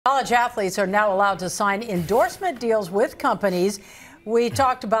College athletes are now allowed to sign endorsement deals with companies. We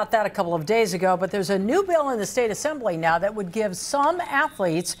talked about that a couple of days ago, but there's a new bill in the state assembly now that would give some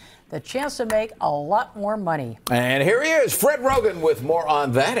athletes the chance to make a lot more money. And here he is, Fred Roggin, with more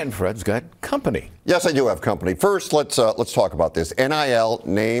on that. And Fred's got company. Yes, I do have company. First, let's talk about this. NIL,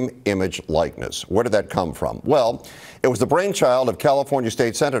 name, image, likeness. Where did that come from? Well, it was the brainchild of California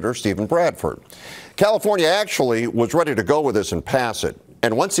State Senator Stephen Bradford. California actually was ready to go with this and pass it.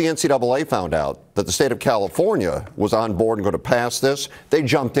 And once the NCAA found out that the state of California was on board and going to pass this, they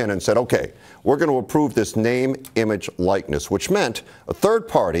jumped in and said, okay, we're going to approve this name, image, likeness, which meant a third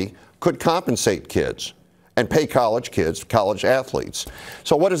party could compensate kids and pay college kids, college athletes.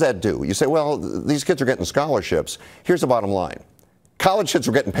 So what does that do? You say, well, these kids are getting scholarships. Here's the bottom line. College kids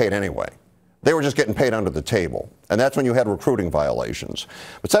were getting paid anyway. They were just getting paid under the table. And that's when you had recruiting violations.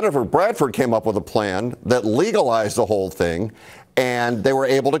 But Senator Bradford came up with a plan that legalized the whole thing, and they were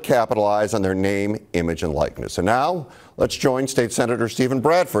able to capitalize on their name, image, and likeness. And now let's join State Senator Stephen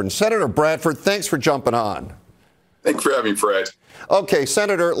Bradford. And Senator Bradford, thanks for jumping on. Thanks for having me, Fred. Okay,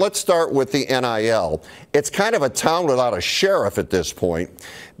 Senator, let's start with the NIL. It's kind of a town without a sheriff at this point,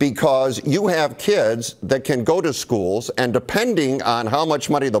 because you have kids that can go to schools, and depending on how much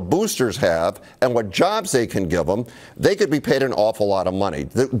money the boosters have and what jobs they can give them, they could be paid an awful lot of money.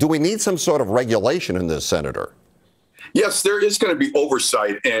 Do we need some sort of regulation in this, Senator? Yes, there is going to be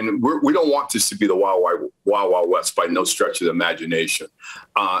oversight, and we don't want this to be the wild, wild west by no stretch of the imagination.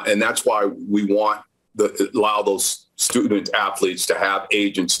 And that's why we want allow those student athletes to have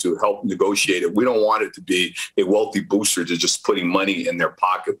agents to help negotiate it. We don't want it to be a wealthy booster that's just putting money in their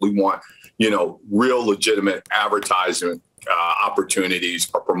pocket. We want, real legitimate advertisement opportunities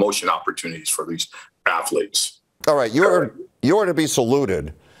or promotion opportunities for these athletes. All right, you're to be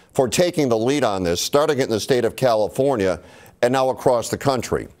saluted for taking the lead on this, starting it in the state of California and now across the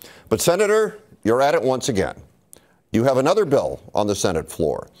country. But Senator, you're at it once again. You have another bill on the Senate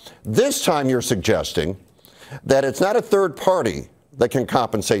floor. This time you're suggesting that it's not a third party that can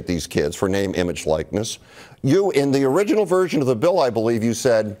compensate these kids for name, image, likeness. You, in the original version of the bill, I believe you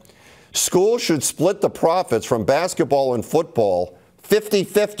said, schools should split the profits from basketball and football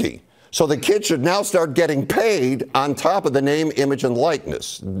 50-50. So the kids should now start getting paid on top of the name, image, and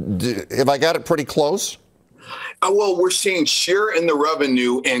likeness. Have I got it pretty close? Well, we're seeing share in the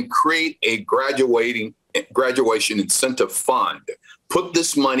revenue and create a graduation incentive fund. Put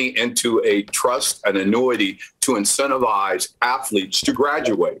this money into a trust, an annuity to incentivize athletes to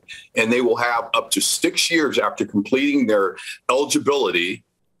graduate. And they will have up to 6 years after completing their eligibility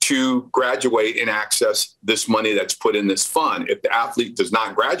to graduate and access this money that's put in this fund. If the athlete does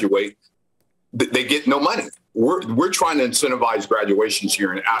not graduate, they get no money. We're trying to incentivize graduations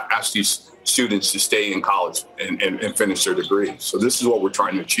here and ask these students to stay in college and finish their degree. So this is what we're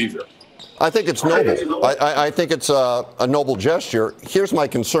trying to achieve here. I think it's noble. I think it's a noble gesture. Here's my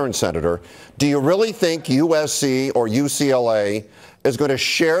concern, Senator. Do you really think USC or UCLA is going to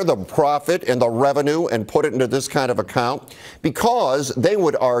share the profit and the revenue and put it into this kind of account? Because they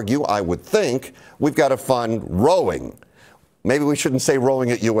would argue, I would think, we've got to fund rowing. Maybe we shouldn't say rowing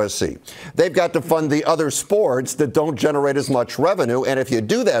at USC. They've got to fund the other sports that don't generate as much revenue. And if you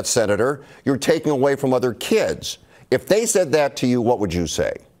do that, Senator, you're taking away from other kids. If they said that to you, what would you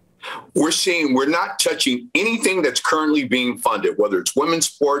say? We're not touching anything that's currently being funded, whether it's women's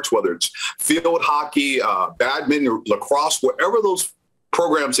sports, whether it's field hockey, badminton, lacrosse, whatever those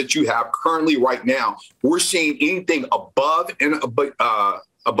programs that you have currently right now. We're seeing anything above and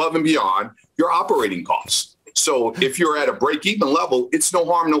beyond your operating costs. So if you're at a break-even level, it's no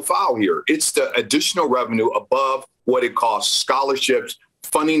harm, no foul here. It's the additional revenue above what it costs: scholarships,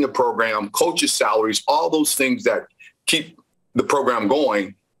 funding the program, coaches' salaries, all those things that keep the program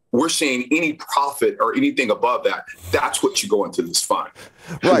going. We're seeing any profit or anything above that. That's what you go into this fund.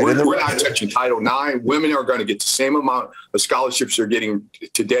 Right. We're not touching Title IX. Women are going to get the same amount of scholarships they're getting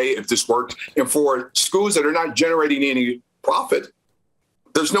today if this works. And for schools that are not generating any profit,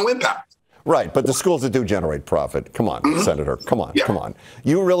 there's no impact. Right, but the schools that do generate profit, come on, Senator, come on, come on.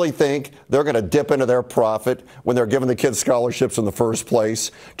 You really think they're going to dip into their profit when they're giving the kids scholarships in the first place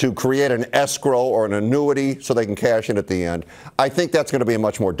to create an escrow or an annuity so they can cash in at the end? I think that's going to be a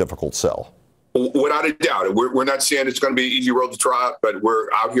much more difficult sell. Without a doubt. We're not saying it's going to be an easy road to try, but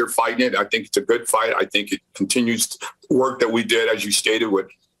we're out here fighting it. I think it's a good fight. I think it continues work that we did, as you stated, with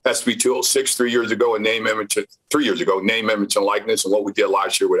SB 206 3 years ago, and name, image, 3 years ago, name, image, and likeness, and what we did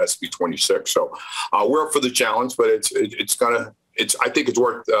last year with SB 26. So we're up for the challenge, but I think it's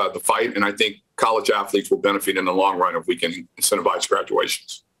worth the fight, and I think college athletes will benefit in the long run if we can incentivize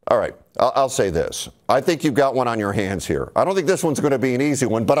graduations. All right, I'll say this. I think you've got one on your hands here. I don't think this one's going to be an easy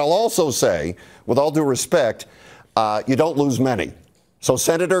one, but I'll also say, with all due respect, you don't lose many. So,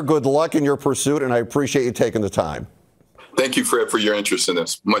 Senator, good luck in your pursuit, and I appreciate you taking the time. Thank you, Fred, for your interest in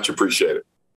this. Much appreciated.